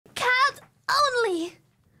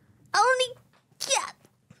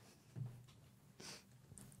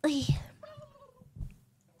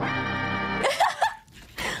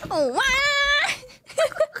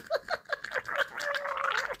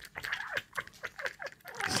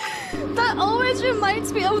That always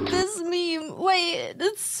reminds me of this meme. Wait,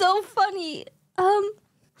 it's so funny.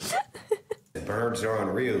 Birds are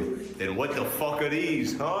unreal. Then what the fuck are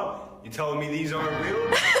these, huh? You telling me these aren't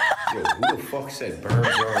real? Yo, who the fuck said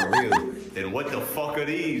birds are unreal? Then what the fuck are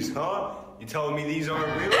these, huh? You telling me these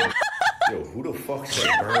aren't real? Yo, who the fuck said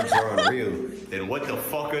birds are unreal? Then what the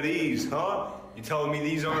fuck are these, huh? You telling me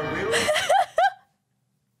these aren't real?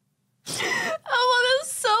 Oh, that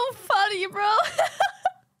is so funny, bro.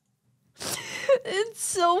 It's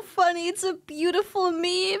so funny. It's a beautiful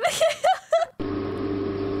meme.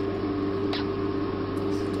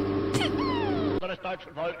 Des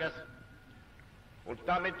deutschen Volkes und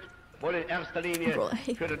damit wohl in erster Linie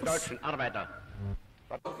für den deutschen Arbeiter.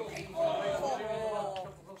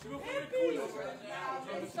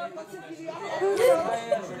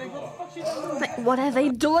 What are they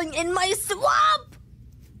doing in my swamp?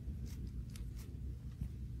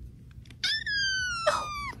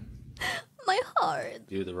 My heart.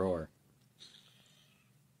 Do the roar.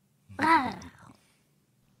 Ah.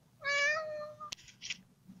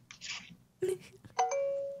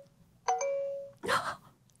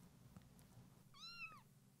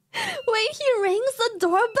 Wait, he rings the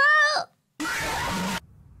doorbell?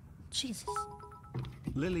 Jesus.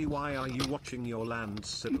 Lily, why are you watching your land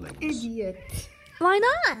siblings? Idiot. Why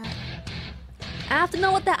not? I have to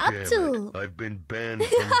know what they're up to. I've been banned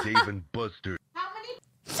from Dave and Buster. How many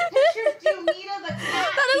pictures do you need of the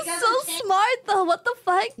cat? That is so smart though, what the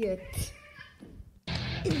fuck? Idiot.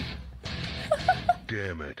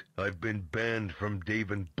 Damn it. I've been banned from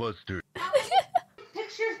Dave and Buster. How many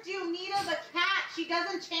pictures do you need of the cat? She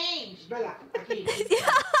doesn't change. Bella, okay.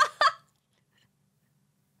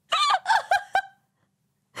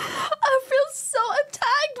 I feel so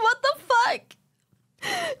attacked, what the fuck?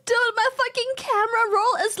 Dude, my fucking camera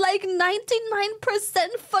roll is like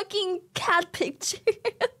 99% fucking cat pictures.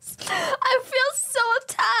 I feel so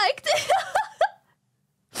attacked.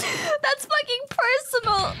 That's fucking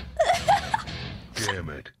personal. Damn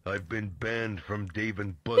it. I've been banned from Dave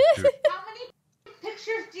and Buster. How many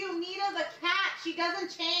pictures do you need of the cat? She doesn't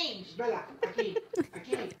change. Bella, okay.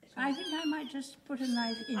 I think I might just put a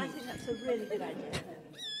knife in it. I think that's a really good idea.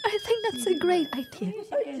 I think that's a great idea.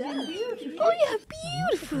 Oh yeah,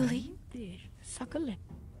 beautifully.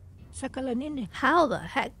 How the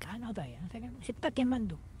heck?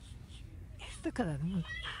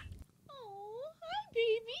 Oh, hi,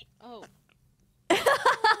 baby. Oh.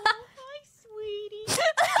 Hi, sweetie.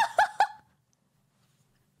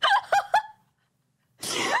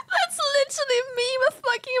 That's literally me with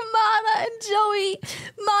fucking Mana and Joey.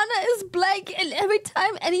 Mana is black, and every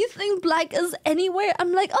time anything black is anywhere,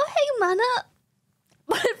 I'm like, oh hey Mana.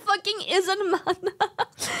 But it fucking isn't Mana.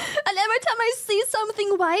 And every time I see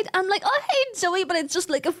something white, I'm like, oh hey Joey, but it's just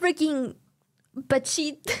like a freaking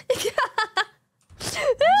bedsheet.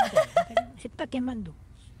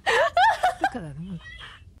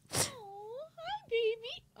 Oh, hi,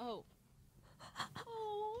 baby. Oh.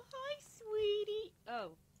 Oh, hi, sweetie.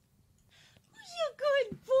 Oh. You're a good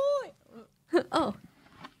boy. Oh.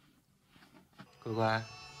 Goodbye.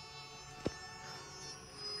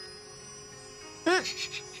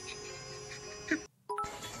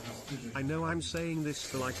 I know I'm saying this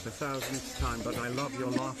for like the 1000th time, but I love your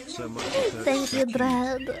laugh so much. Thank you,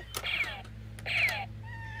 Brad.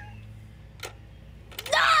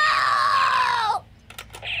 No!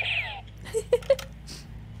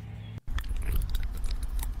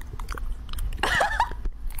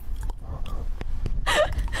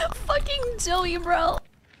 Fucking Joey, bro.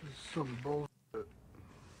 Some bullshit.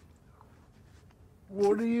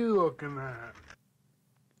 What are you looking at?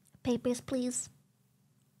 Papers, please.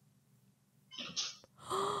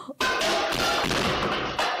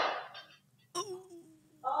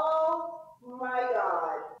 Oh my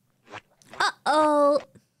god. Uh-oh. モ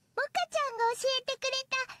カちゃんが教えてくれ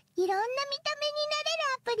たいろんな見た目になれ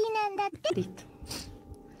るアプリなんだって。 Listo.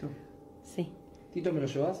 Sí. Tito, ¿me lo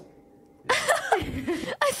llevas? I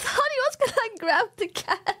thought he was gonna grab the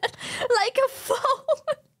cat like a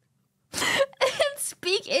phone and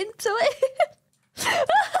speak into it. モカち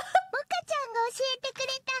ゃんが教えてくれ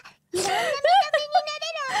たいろんな見た目になれ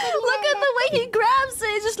るアプリ Look なんだ at the way he grabs it.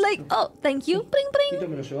 It's just like, oh, thank you. Bling, bling. Tito,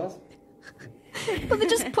 ¿me lo llevas? But he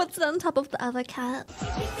just puts it on top of the other cat.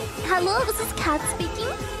 Hello, this is Cat speaking.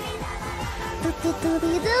 Boom, boom,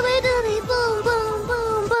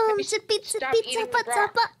 boom, boom. Stop eating the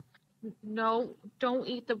rock. No, don't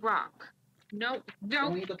eat the rock. No,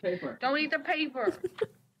 don't eat the paper. Don't eat the paper.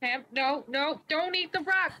 No, don't eat the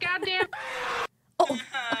rock. Goddamn. Oh.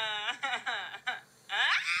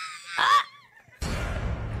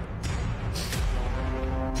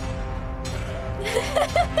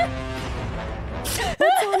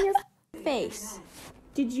 What's on your face?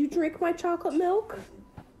 Did you drink my chocolate milk?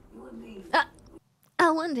 I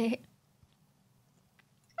wonder.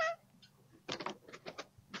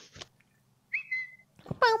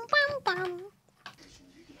 Bum, bum, bum.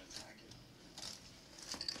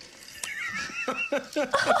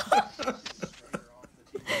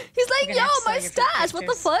 He's like, yo, my stash. What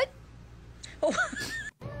the fuck? Oh.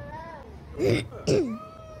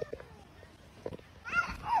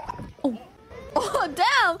 Oh,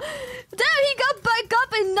 damn. Damn, he got back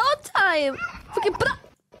up in no time. Fucking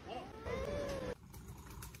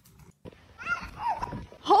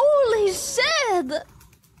holy shit.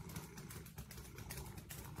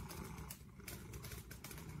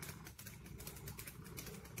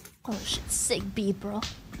 Oh shit, sick beat, bro.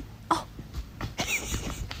 Oh.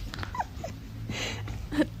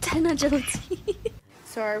 10 agility.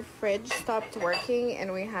 So our fridge stopped working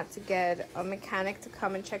and we had to get a mechanic to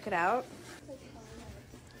come and check it out.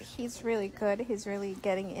 He's really good. He's really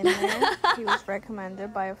getting in there. He was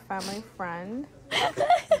recommended by a family friend.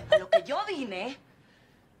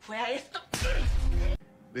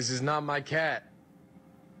 This is not my cat.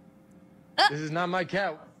 This is not my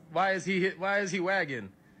cat. Why is he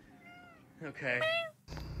wagging? Okay.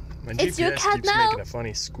 My It's your GPS cat keeps now. making a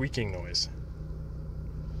funny squeaking noise.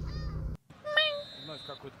 Вновь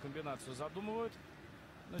какую-то комбинацию задумывают.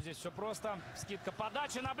 Но здесь все просто. Скидка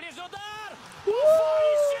подачи на ближний удар!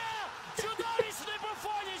 Буфонище! Чудовищный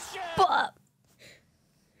буфонище!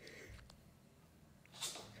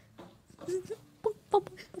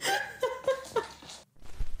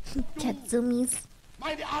 Cat zoomies.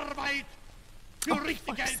 Meine Arbeit für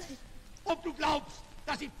richtig Geld. Ob du glaubst,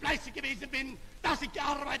 dass ich fleißig gewesen bin, dass ich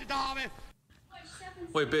gearbeitet habe.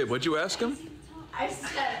 Wait, babe, what'd you ask him? I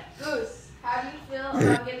said, Goose, how do you feel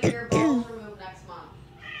about getting your balls removed next month?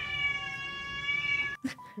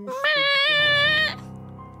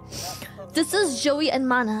 This is Joey and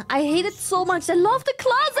Mana. I hate it so much. I love the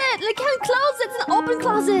closet. They can't close it. It's an open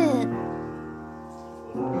closet.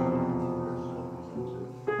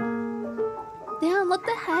 Damn, what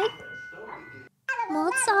the heck?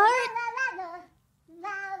 Mozart?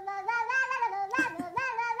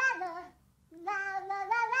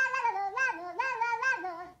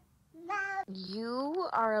 You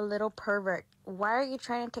are a little pervert. Why are you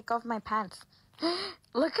trying to take off my pants?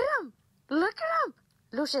 Look at him! Look at him!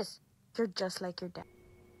 Lucius, you're just like your dad.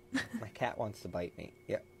 My cat wants to bite me.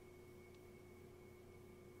 Yep.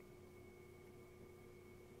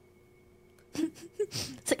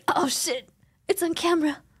 It's like, oh shit. It's on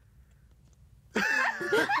camera.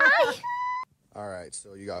 Hi! Alright,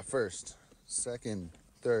 so you got first, second,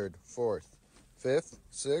 third, fourth, fifth,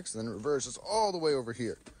 sixth, then reverses all the way over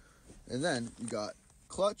here. And then you got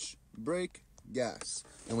clutch, brake, gas.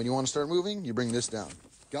 And when you want to start moving, you bring this down.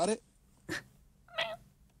 Got it?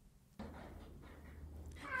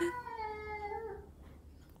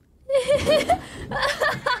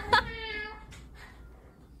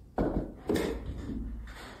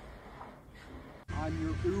 I'm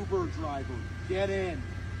your Uber driver. Get in.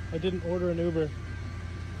 I didn't order an Uber.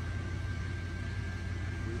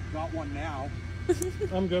 We've got one now.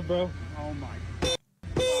 I'm good, bro. Oh my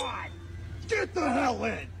God! Get the hell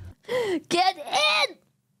in! Get in!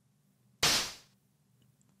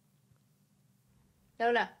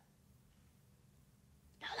 Lola.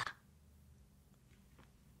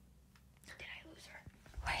 Did I lose her?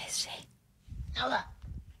 Where is she? Lola.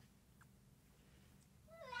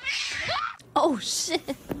 Oh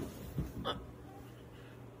shit.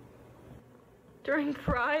 During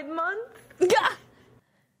Pride Month? Yeah.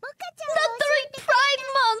 Not during Pride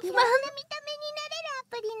Month, man.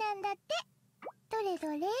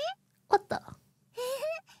 What the?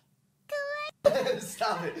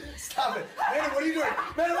 Stop it! Stop it! Man, what are you doing?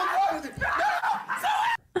 Man, what's wrong with you?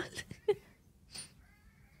 No!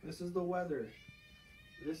 This is the weather.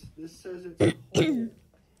 This says it's cold.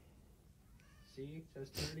 See, it says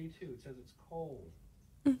 32. It says it's cold.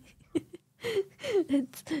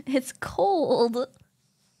 It's cold.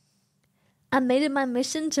 I made it my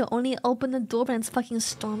mission to only open the door when it's fucking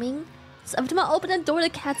storming. So every time I open the door, the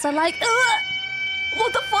cats are like, ugh!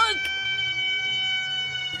 What the fuck?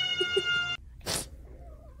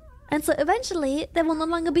 And so eventually, they will no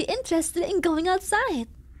longer be interested in going outside.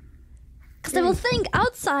 Because they will think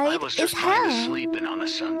outside is hell. Sleeping on a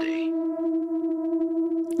Sunday.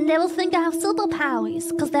 And they will think I have superpowers.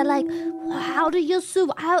 Because they're like, how do you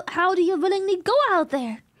willingly go out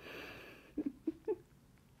there?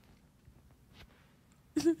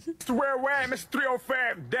 Mr. Where, Mr.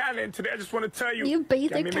 305, darling, today I just want to tell you. You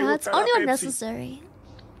bathe the cats only when necessary.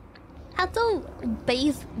 I have to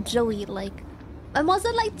bathe Joey like And was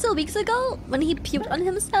it like 2 weeks ago when he puked on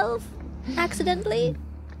himself accidentally?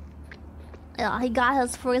 Yeah, he got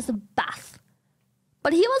his first bath.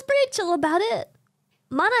 But he was pretty chill about it.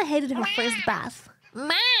 Mana hated her first bath. Okay,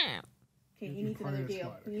 he needs another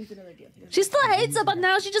deal. He needs another deal. She still hates it, but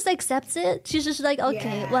now she just accepts it. She's just like,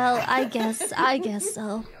 okay, well, I guess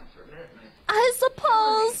so. I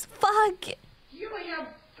suppose. Fuck. You only have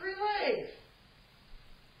 3 legs.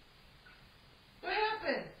 What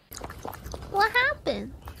happened? What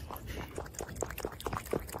happened?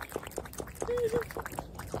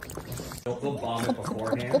 They'll bomb it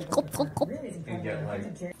beforehand and get like.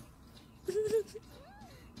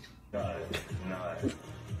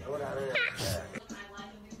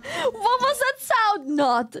 What was that sound?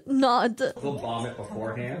 Not. They'll bomb it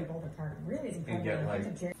beforehand and get like.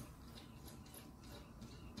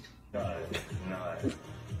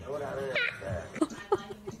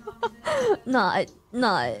 Not.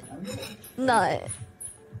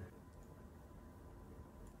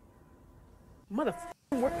 Motherfucker,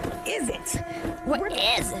 where is it? Where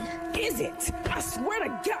is it? Is it? I swear to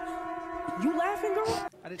God. You laughing, girl?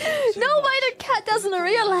 No way the cat doesn't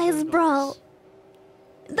realize, bro.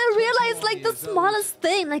 They realize like the smallest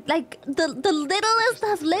thing, like the littlest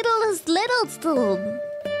of littlest.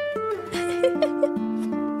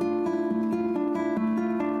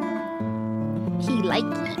 He like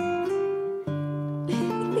it.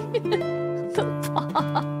 The fuck?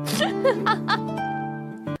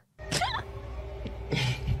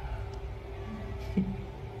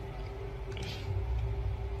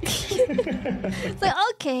 It's like,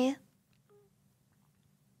 okay.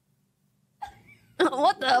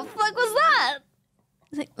 What the fuck was that?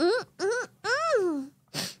 It's like,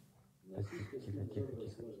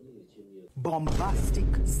 Bombastic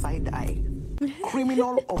side eye.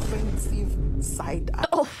 Criminal offensive side eye.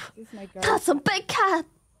 Oh, that's a big cat.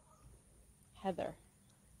 Heather.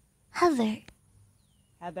 Hi,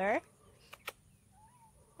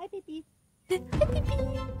 baby.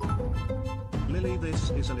 Lily,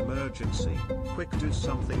 this is an emergency. Quick, do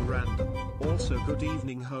something random. Also, good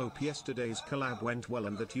evening. Hope yesterday's collab went well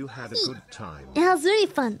and that you had a good time. It was really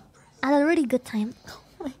fun. I had a really good time.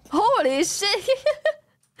 Holy shit.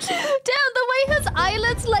 Damn, the way his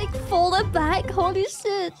eyelids like folded back. Holy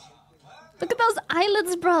shit. Look at those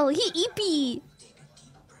eyelids, bro. He eepy.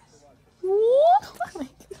 What?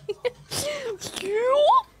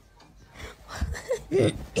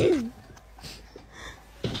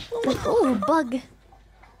 Oh, bug.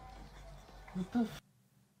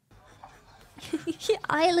 He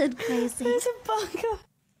eyelid crazy. There's a bug.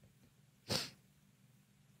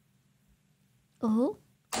 Oh?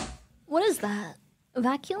 What is that? A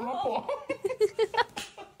vacuum?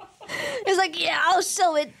 He's like, yeah, I'll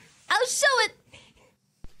show it.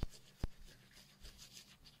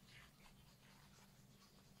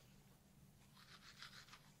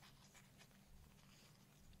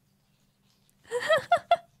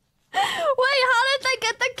 Wait, how did they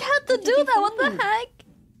get the cat to do that? What the heck?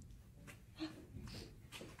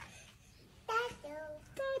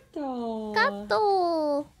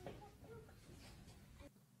 Gato.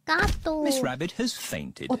 Miss Rabbit has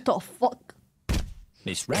fainted. What the fuck?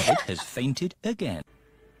 Miss Rabbit has fainted again.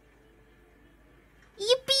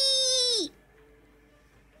 Yippee!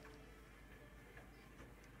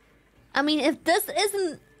 I mean, if this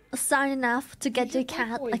isn't sign enough to get your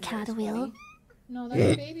cat a cat wheel. No,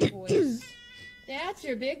 that's baby voice. That's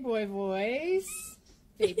your big boy voice.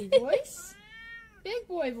 Baby voice. Big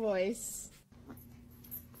boy voice.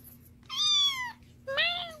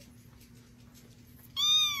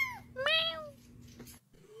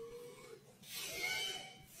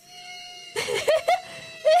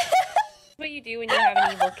 What you do when you have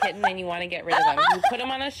an evil kitten and you want to get rid of him. You put him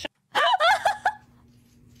on a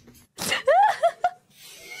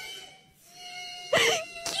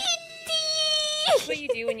What you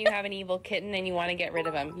do when you have an evil kitten and you want to get rid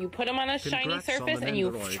of him. You put him on a shiny Congrats surface on an and you...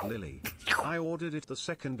 Android, Lily. I ordered it the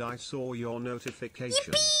second I saw your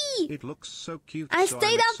notification. Yippee! It looks so cute. I so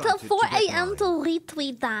stayed I'm up till excited 4 to get a.m. mine. to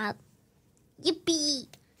retweet that. Yippee!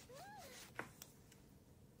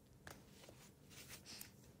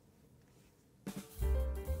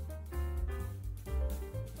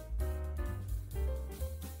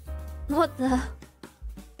 What the?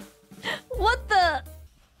 What the?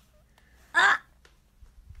 Ah!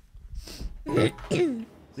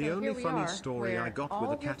 The only funny story I got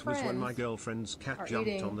with a cat was when my girlfriend's cat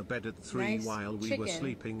jumped on the bed at 3 while we were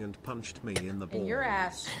sleeping and punched me in the balls. And your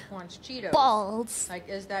ass wants Cheetos. Balls. Like,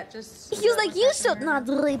 is that just... He was like, you should not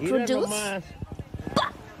reproduce.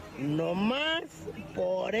 No más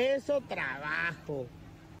por eso trabajo.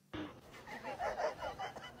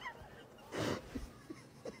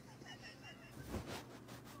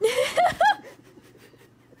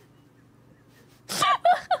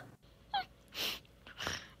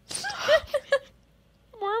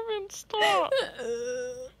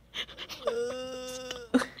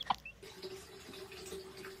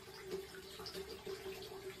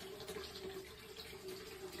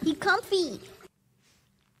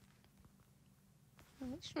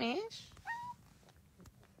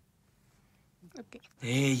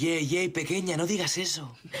 Pequeña, no digas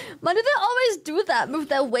eso. Why do they always do that with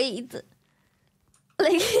their weight?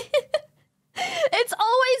 Like, it's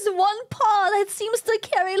always one paw that seems to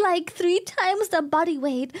carry like 3 times their body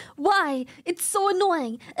weight. Why? It's so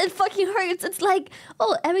annoying. It fucking hurts. It's like,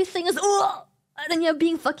 oh, everything is, and then you're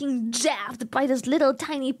being fucking jabbed by this little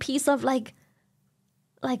tiny piece of like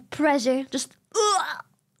pressure. Just,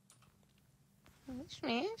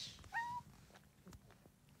 Smash.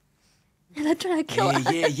 And they're trying to kill us.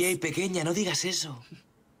 Pequeña, no digas eso.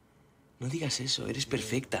 No digas eso, eres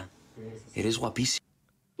perfecta. Eres guapísima.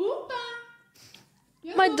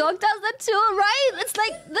 My dog does that too, right? It's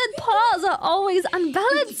like the paws are always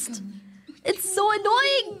unbalanced. It's so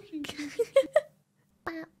annoying.